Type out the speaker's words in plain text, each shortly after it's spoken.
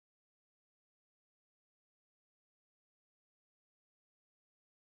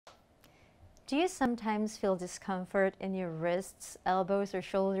Do you sometimes feel discomfort in your wrists, elbows, or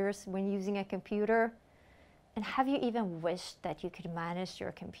shoulders when using a computer? And have you even wished that you could manage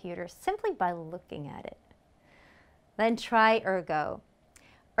your computer simply by looking at it? Then try Ergo.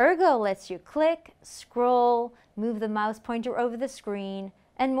 Ergo lets you click, scroll, move the mouse pointer over the screen,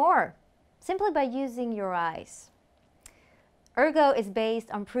 and more, simply by using your eyes. Ergo is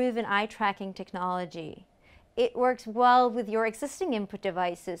based on proven eye tracking technology. It works well with your existing input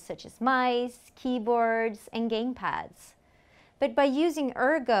devices such as mice, keyboards, and gamepads. But by using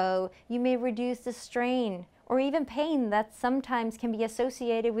Ergo, you may reduce the strain or even pain that sometimes can be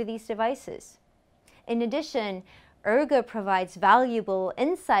associated with these devices. In addition, Ergo provides valuable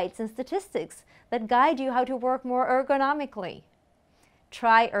insights and statistics that guide you how to work more ergonomically.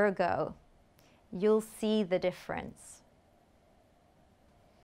 Try Ergo. You'll see the difference.